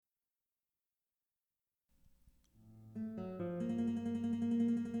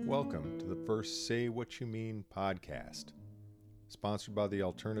Welcome to the first Say What You Mean podcast, sponsored by the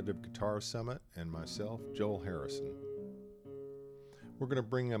Alternative Guitar Summit and myself, Joel Harrison. We're going to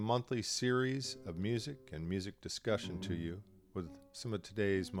bring a monthly series of music and music discussion to you with some of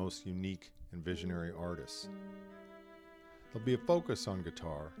today's most unique and visionary artists. There'll be a focus on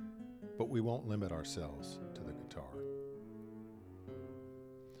guitar, but we won't limit ourselves to the guitar.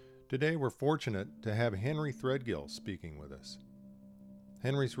 Today we're fortunate to have Henry Threadgill speaking with us.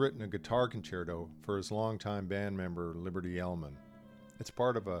 Henry's written a guitar concerto for his longtime band member Liberty Ellman. It's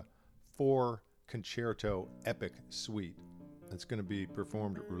part of a 4-concerto epic suite that's going to be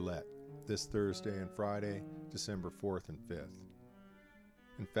performed at Roulette this Thursday and Friday, December 4th and 5th.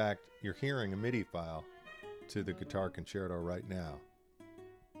 In fact, you're hearing a MIDI file to the guitar concerto right now.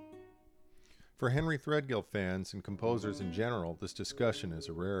 For Henry Threadgill fans and composers in general, this discussion is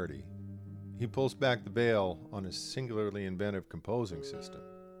a rarity. He pulls back the veil on his singularly inventive composing system.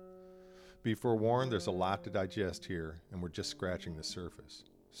 Be forewarned, there's a lot to digest here, and we're just scratching the surface.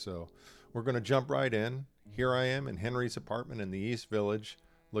 So we're going to jump right in. Here I am in Henry's apartment in the East Village,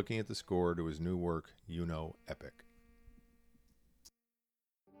 looking at the score to his new work, You Know Epic.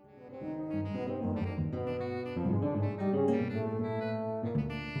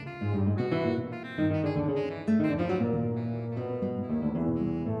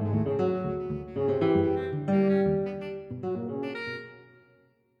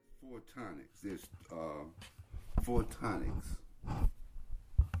 There's four tonics.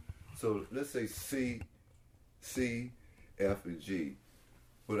 So let's say C, F, and G.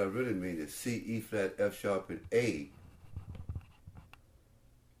 What I really mean is C, E flat, F sharp, and A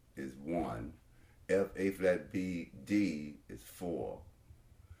is 1. F, A flat, B, D is 4.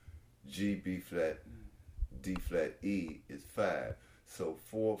 G, B flat, D flat, E is 5. So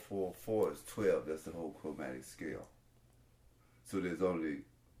 4, 4, 4 is 12. That's the whole chromatic scale. So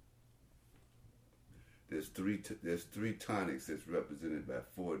there's three tonics that's represented by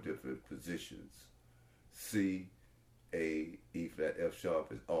 4 different positions. C, A, E flat, F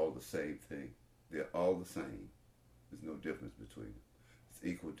sharp is all the same thing. They're all the same. There's no difference between them. It's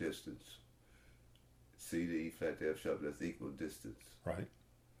equal distance. C to E flat to F sharp, that's equal distance. Right.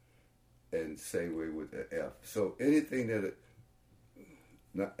 And same way with the F. So anything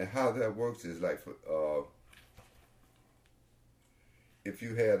and how that works is like for if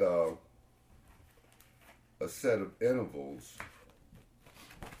you had a set of intervals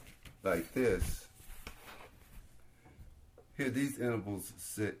like this. Here, these intervals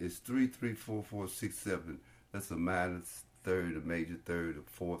is 3, 3, 4, 4, 6, 7. That's a minor third, a major third, a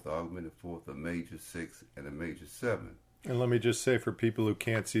fourth, augmented fourth, a major 6, and a major 7. And let me just say for people who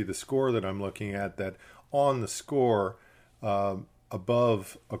can't see the score that I'm looking at, that on the score,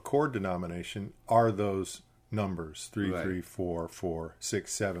 above a chord denomination, are those numbers 3, right. 3, 4, 4,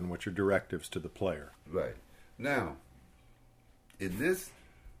 6, 7, which are directives to the player. Right. Now, in this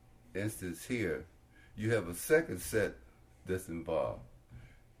instance here, you have a second set that's involved,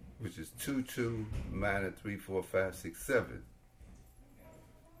 which is 2, 2, minor 3, 4, 5, 6, 7.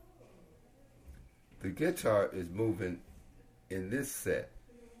 The guitar is moving in this set.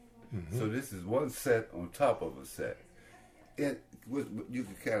 Mm-hmm. So this is one set on top of a set. You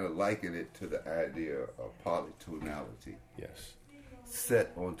can kind of liken it to the idea of polytonality. Yes.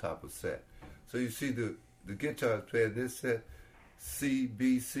 Set on top of set. So you see the guitar is playing this set, C,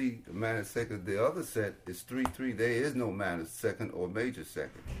 B, C, minor second. The other set is 3, 3. There is no minor second or major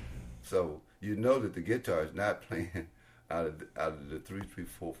second. So you know that the guitar is not playing out of the 3, 3,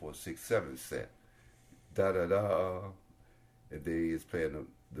 4, 4, 6, 7 set. Da da da. And then he is playing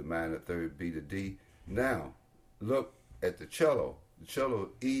the minor third, B to D. Now, look at the cello. The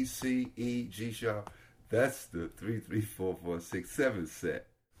cello, E, C, E, G sharp. That's the 3, 3, 4, 4, 6, 7 set.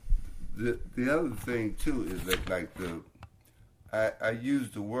 The other thing too is that like I use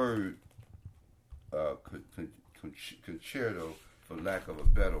the word concerto for lack of a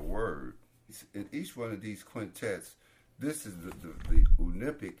better word. In each one of these quintets, this is the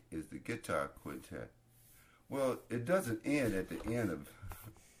unipic is the guitar quintet. Well, it doesn't end at the end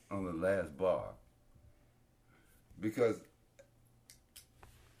on the last bar because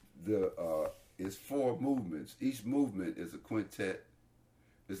it's 4 movements. Each movement is a quintet.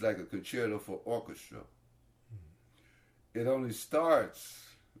 It's like a concerto for orchestra. It only starts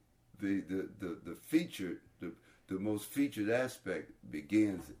the featured the most featured aspect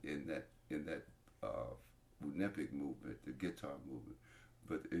begins in that unipic movement, the guitar movement,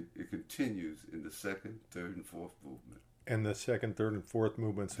 but it continues in the second, third, and fourth movement. And the second, third, and fourth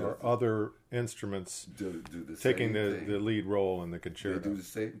movements are other instruments do the taking the lead role in the concerto. They do the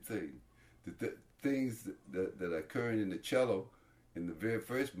same thing. The things that are occurring in the cello in the very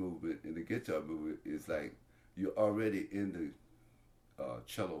first movement, in the guitar movement, it's like you're already in the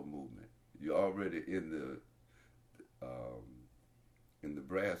cello movement. You're already in the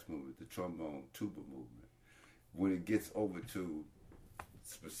brass movement, the trombone, tuba movement. When it gets over to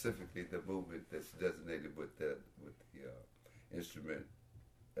specifically the movement that's designated with the instrument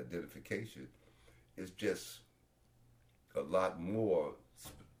identification, it's just a lot more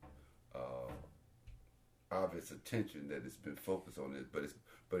obvious attention that has been focused on it,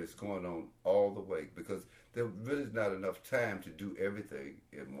 but it's going on all the way because there really is not enough time to do everything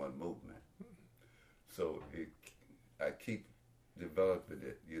in one movement. So I keep developing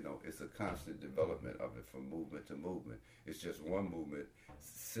it. It's a constant development of it from movement to movement. It's just one movement.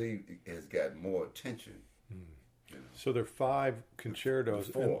 C has got more attention. So there are 5 concertos,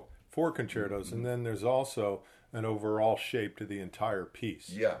 four concertos, mm-hmm. and then there's also an overall shape to the entire piece.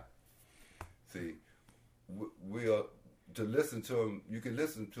 Yeah. See, we are to listen to them. You can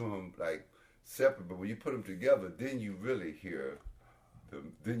listen to them like separate, but when you put them together, then you really hear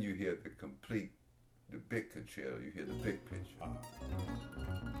them. Then you hear the big concerto. You hear the big picture.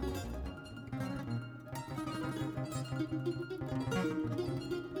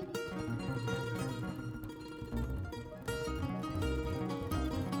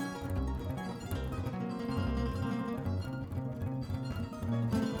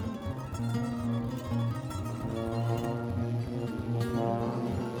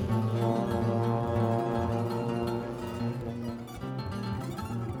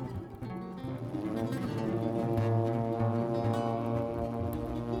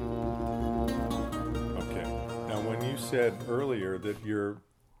 Said earlier that your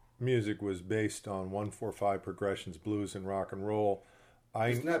music was based on 1-4-5 progressions, blues and rock and roll.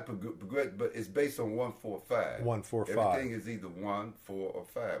 It's not progression, but it's based on 1-4-5. 1-4-5. Everything is either 1, 4, or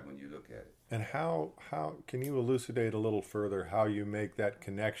 5 when you look at it. And how can you elucidate a little further how you make that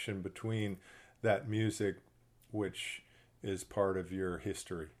connection between that music, which is part of your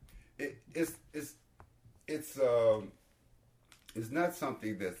history? It's not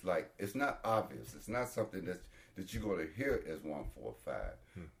something that's like, it's not obvious. It's not something that you're going to hear as 1-4-5.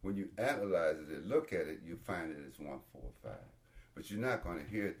 When you analyze it and look at it, you find it as 1-4-5. But you're not going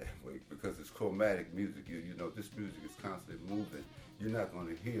to hear it that way because it's chromatic music. This music is constantly moving. You're not going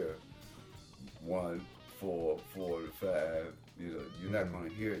to hear 1, 4, 4 to 5. You're not going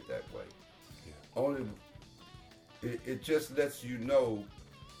to hear it that way. Yeah. Only it just lets you know.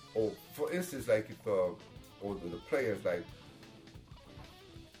 Or for instance, like if or the players, like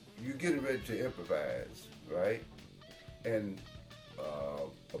you're getting ready to improvise, right? And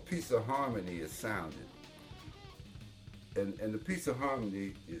a piece of harmony is sounded. And the piece of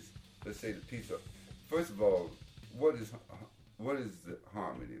harmony is, let's say first of all, what is the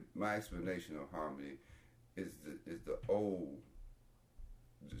harmony? My explanation of harmony is the old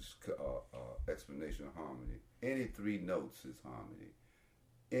explanation of harmony. Any 3 notes is harmony.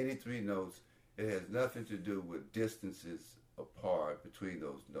 Any 3 notes, it has nothing to do with distances apart between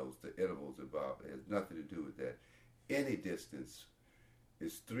those notes, the intervals involved. It has nothing to do with that. Any distance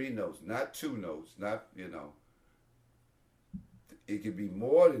is 3 notes, not 2 notes, not, it can be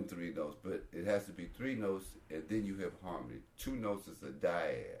more than 3 notes, but it has to be 3 notes, and then you have harmony. 2 notes is a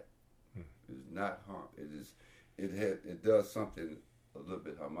dyad. It's not harmony. It does something a little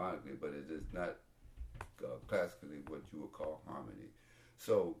bit harmonically, but it is not classically what you would call harmony.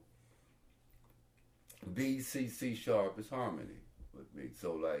 So B, C, C sharp is harmony with me.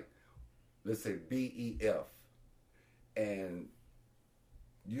 So like, let's say B, E, F, and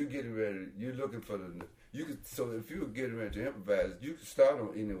you're getting ready, you're looking for so if you're getting ready to improvise, you can start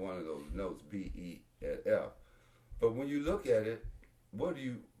on any one of those notes, B, E, and F. But when you look at it, what are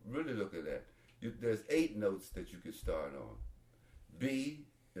you really looking at? There's 8 notes that you can start on. B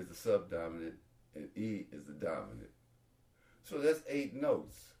is the subdominant, and E is the dominant. So that's 8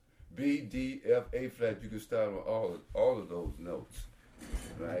 notes. B, D, F, A flat. You can start on all of those notes,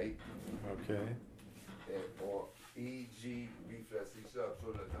 right? Okay. Or E, G, B flat, C sharp.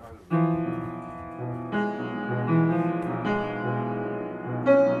 So that's 100.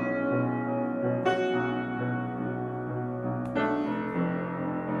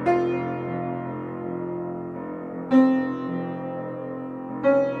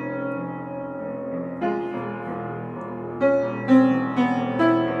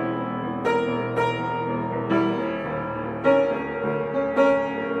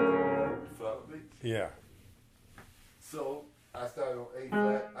 Yeah. So I started on A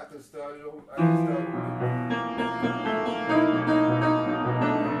flat. I can start it on.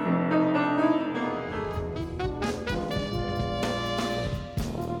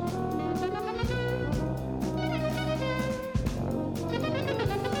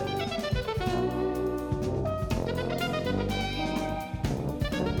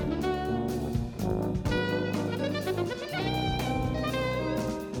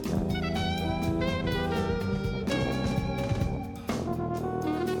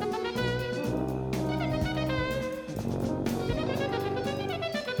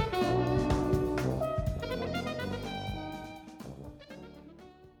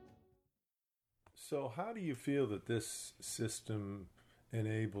 So how do you feel that this system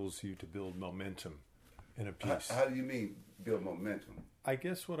enables you to build momentum in a piece? How do you mean build momentum? I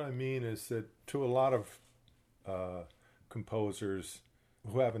guess what I mean is that to a lot of composers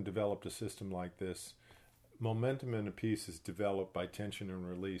who haven't developed a system like this, momentum in a piece is developed by tension and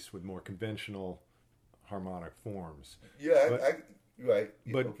release with more conventional harmonic forms. Yeah, But- right.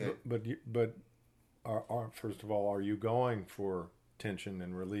 But Okay. but are first of all, are you going for tension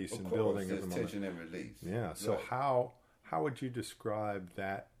and release Of and course, building of there's the momentum? tension and release. Yeah. So Right. how would you describe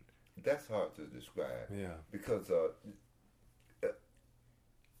that? That's hard to describe. Yeah. Because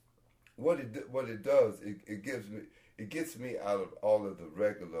what it does, it gets me out of all of the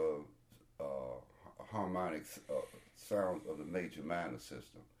regular harmonics sounds of the major minor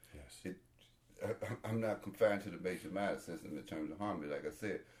system. Yes. I'm not confined to the major minor system in terms of harmony, like I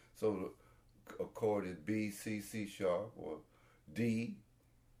said. So the chord is B, C, C sharp, or D,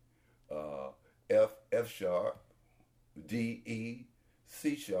 F, F sharp, D, E,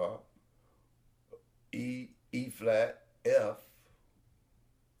 C sharp, E, E flat, F.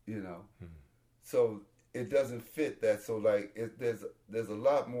 You know, so it doesn't fit that. So like, there's a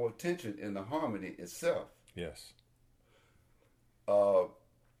lot more tension in the harmony itself. Yes.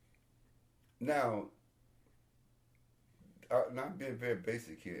 Now, I'm being very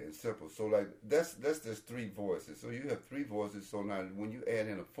basic here and simple. So like that's just three voices. So you have three voices. So now when you add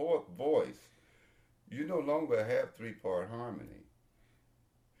in a fourth voice, you no longer have 3-part harmony.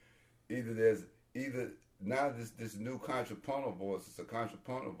 Either now this new contrapuntal voice is a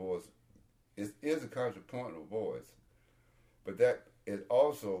contrapuntal voice. It is a contrapuntal voice, but that it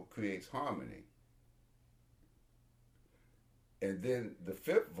also creates harmony. And then the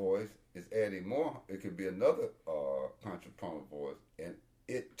fifth voice is adding more. It could be another contrapuntal voice, and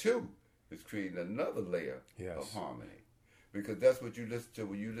it too is creating another layer Yes. of harmony, because that's what you listen to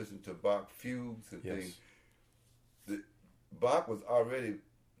when you listen to Bach fugues and Yes. things. Bach was already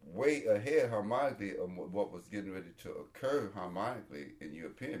way ahead harmonically of what was getting ready to occur harmonically in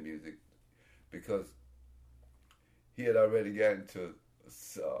European music, because he had already gotten to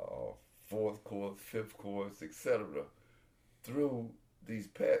fourth chords, fifth chords, etc. through these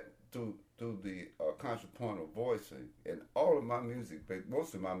through the contrapuntal voicing. And all of my music,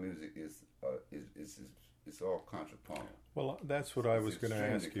 most of my music is all contrapuntal. Well, that's what I It's was going to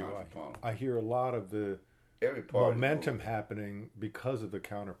extremely ask you. contrapuntal. I hear a lot of the Every part momentum happening because of the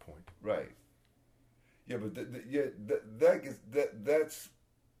counterpoint. Right. Yeah, but that's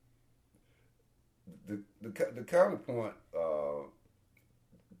the counterpoint.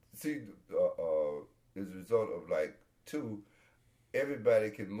 Is a result of like two.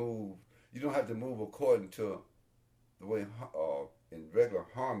 Everybody can move. You don't have to move according to the way in regular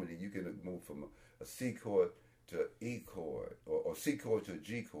harmony. You can move from a C chord to an E chord, or C chord to a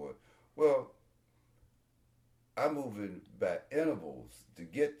G chord. Well, I'm moving by intervals to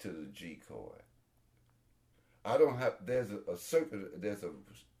get to the G chord. I don't have. There's a circuit.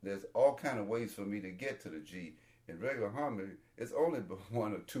 There's all kind of ways for me to get to the G. In regular harmony, it's only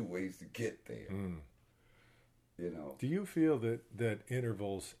one or two ways to get there. You know. Do you feel that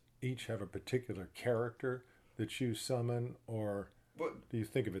intervals each have a particular character that you summon, or do you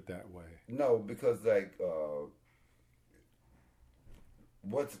think of it that way? No, because like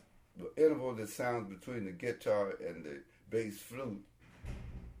what's the interval that sounds between the guitar and the bass flute,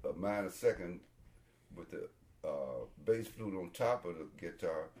 a minor second with the bass flute on top of the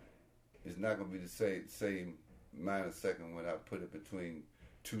guitar, is not going to be the same minor second when I put it between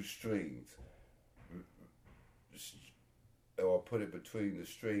two strings, or put it between the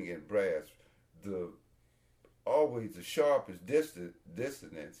string and brass. Always the sharpest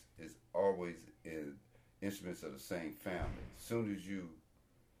dissonance is always in instruments of the same family. As soon as you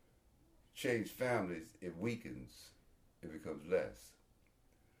change families, it weakens. It becomes less.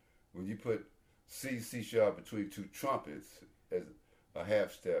 When you put C sharp between two trumpets as a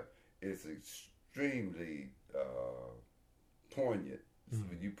half step, it's extremely poignant. Mm-hmm.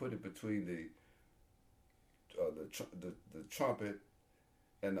 When you put it between the trumpet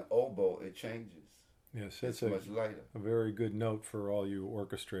and the oboe, it changes. Yes, that's much lighter. A very good note for all you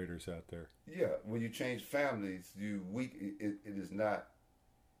orchestrators out there. Yeah, when you change families, it is not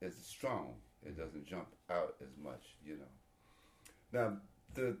as strong. It doesn't jump out as much, you know. Now,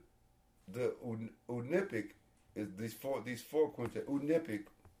 the unipic is these four quintet. Unipic,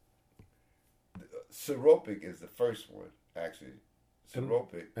 seropic is the first one, actually.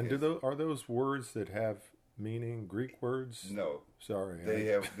 Seropic. And are those words that have meaning, Greek words? No. Sorry.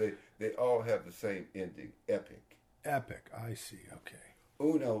 They all have the same ending, epic. Epic, I see, okay.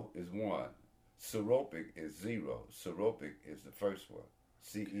 Uno is one. Seropic is zero. Seropic is the first one.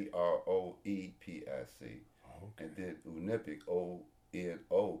 Ceroepic. Okay. And then Onepic,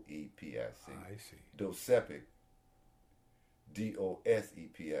 Onoepic. I see. Dosepic,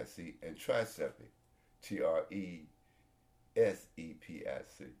 Dosepic. And Trisepic, Tresepic.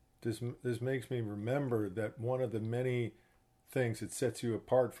 This makes me remember that one of the many things that sets you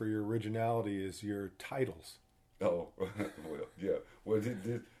apart for your originality is your titles. Oh, well, yeah. Well,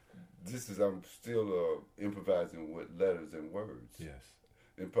 this is, I'm still improvising with letters and words. Yes.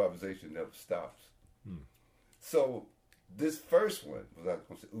 Improvisation never stops. Hmm. So this first one, was I going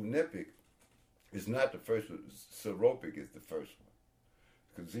to say, Onepic, is not the first one. Seropic is the first one.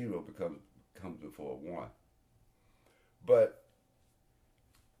 Because 0 comes before 1. But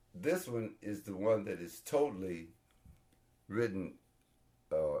this one is the one that is totally written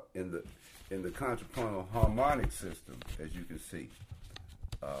in the contrapuntal harmonic system, as you can see.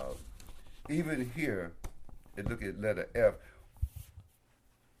 Even here, and look at letter F.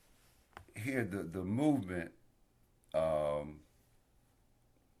 Here, the movement.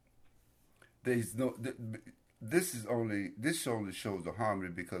 There's no. This only shows the harmony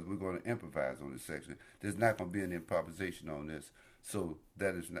because we're going to improvise on this section. There's not going to be any improvisation on this, so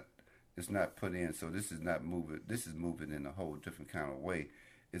that is not. It's not put in, so this is not moving. This is moving in a whole different kind of way.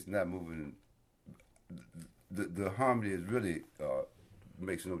 It's not moving. The harmony is really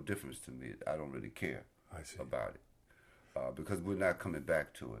makes no difference to me. I don't really care about it because we're not coming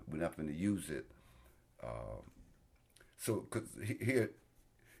back to it. We're not going to use it. So, cause here,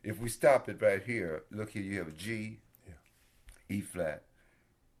 if we stop it right here, look here. You have a G, E flat,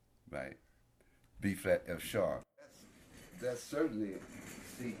 right, B flat, F sharp. That's certainly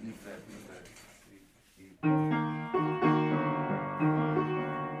C, E flat, B flat, C, E flat.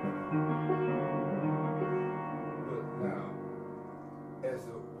 But now, as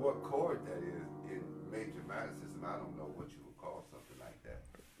to what chord that is in major minor system, I don't know what you would call something like that.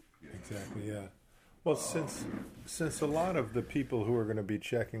 Exactly, yeah. Well, since a lot of the people who are going to be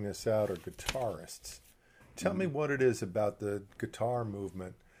checking this out are guitarists, tell me what it is about the guitar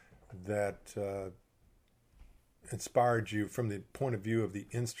movement that inspired you from the point of view of the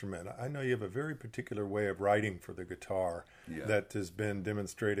instrument. I know you have a very particular way of writing for the guitar that has been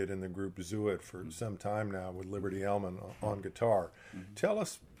demonstrated in the group Zuit for some time now with Liberty Ellman on guitar. Tell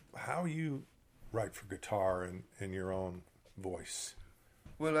us how you write for guitar in your own voice.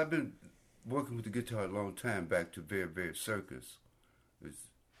 Well, I've been working with the guitar a long time, back to Very Circus. It's,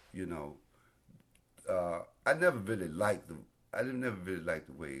 I never really liked the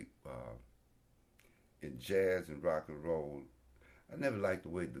way in jazz and rock and roll, I never liked the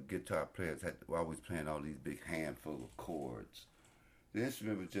way the guitar players were always playing all these big handful of chords. The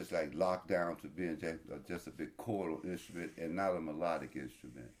instrument was just like locked down to being just a big chordal instrument and not a melodic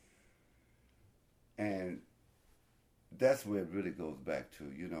instrument. And that's where it really goes back to,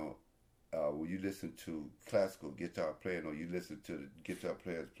 when you listen to classical guitar playing or you listen to the guitar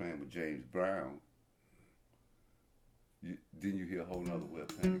players playing with James Brown, then you hear a whole nother way of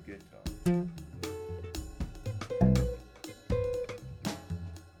playing the guitar.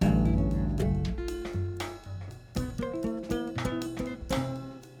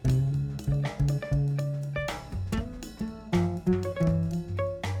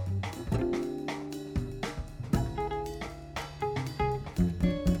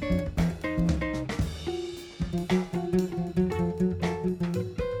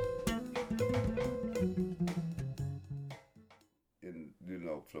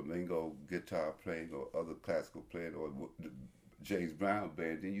 Flamenco guitar playing or other classical playing or James Brown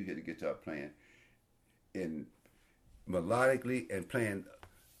band, then you hear the guitar playing in melodically and playing,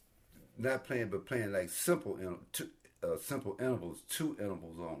 not playing, but playing like simple intervals, 2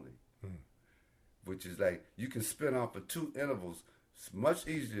 intervals only, which is like you can spin off of 2 intervals much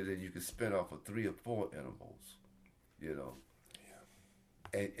easier than you can spin off of 3 or 4 intervals,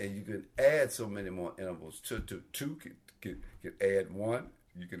 And you can add so many more intervals. 2 can add 1.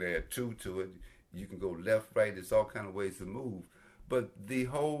 You can add 2 to it. You can go left, right. There's all kind of ways to move. But the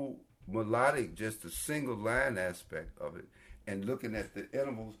whole melodic, just the single line aspect of it, and looking at the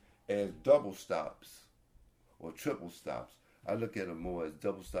intervals as double stops or triple stops. I look at them more as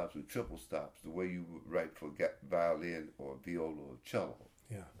double stops and triple stops, the way you would write for violin or viola or cello.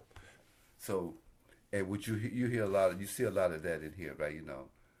 Yeah. So, and what you hear a lot of, you see a lot of that in here, right?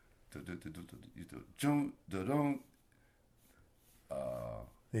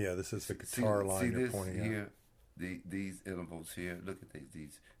 Yeah, this is the guitar line you're pointing here, out. These intervals here. Look at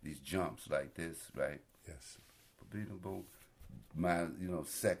these jumps like this, right? Yes. Boom,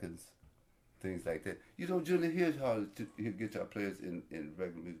 seconds, things like that. You don't generally hear guitar players in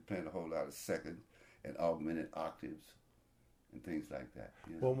regular music playing a whole lot of seconds and augmented octaves. and things like that.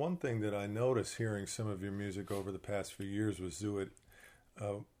 You know? Well, one thing that I noticed hearing some of your music over the past few years with Zooid,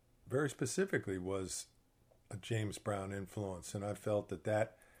 very specifically, was a James Brown influence, and I felt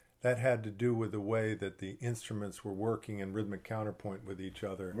that had to do with the way that the instruments were working in rhythmic counterpoint with each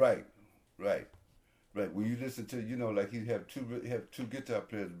other. Right. When you listen to, like you have two guitar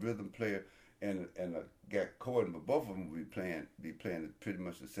players, rhythm player, and a guy chording, but both of them will be playing it pretty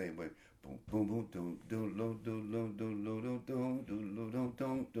much the same way. Boom boom boom doom doom doom doom doom doom doom doom doom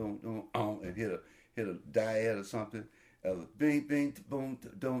doom doom doom, and hit a dyad or something. Bing bing boom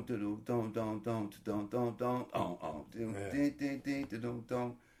doom doom doom doom doom doom doom doom ding ding ding doom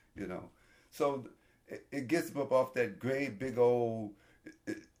doom. So it gets up off that great big old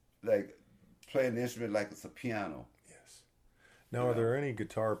like playing the instrument like it's a piano. Yes. Now, are there any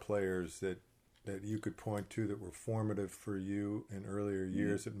guitar players that you could point to that were formative for you in earlier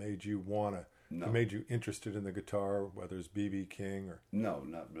years that made you that made you interested in the guitar, whether it's B.B. King or? No,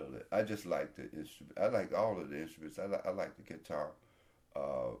 not really. I just like the instrument. I like all of the instruments. I like the guitar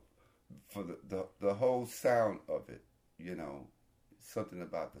for the whole sound of it. Something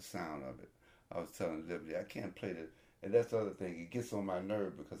about the sound of it. I was telling Liberty, I can't play it, and that's the other thing. It gets on my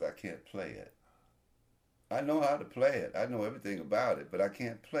nerve because I can't play it. I know how to play it. I know everything about it, but I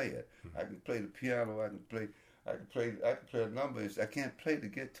can't play it. Mm-hmm. I can play the piano. I can play a number. I can't play the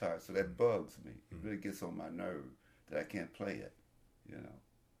guitar, so that bugs me. It really gets on my nerve that I can't play it.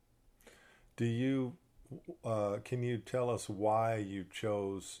 Do you? Can you tell us why you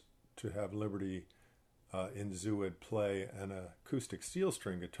chose to have Liberty in Zooid play an acoustic steel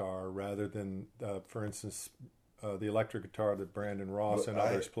string guitar rather than, for instance, the electric guitar that Brandon Ross and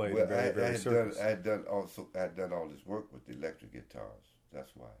others played in very circus? I had done all this work with the electric guitars.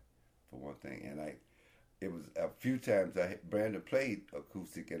 That's why, for one thing. And it was a few times Brandon played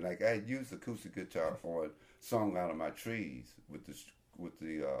acoustic, and like I had used acoustic guitar on "Song Out of My Trees" with the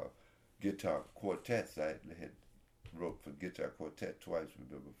guitar quartets. I had wrote for guitar quartet twice.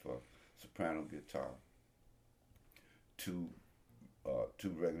 Remember, for soprano guitar, two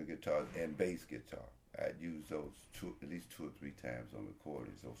regular guitars and bass guitar. I'd used those at least 2 or 3 times on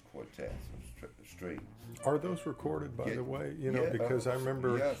recordings, those quartets, those strings. Are those recorded, by the way? Because I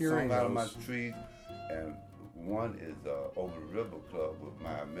remember hearing Song Out of those. My Trees, and one is Over the River Club with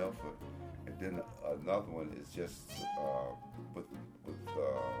Maya Milford, and then another one is just with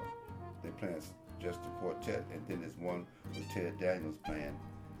they playing just a quartet, and then there's one with Ted Daniels playing,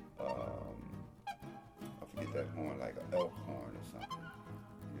 I forget that horn, like an elk horn or something.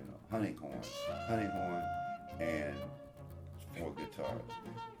 Honey horn, and 4 guitars.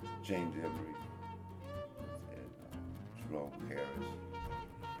 James Emery, and Jerome Harris,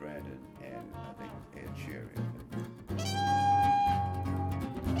 Brandon, and I think it was Ed Cherry.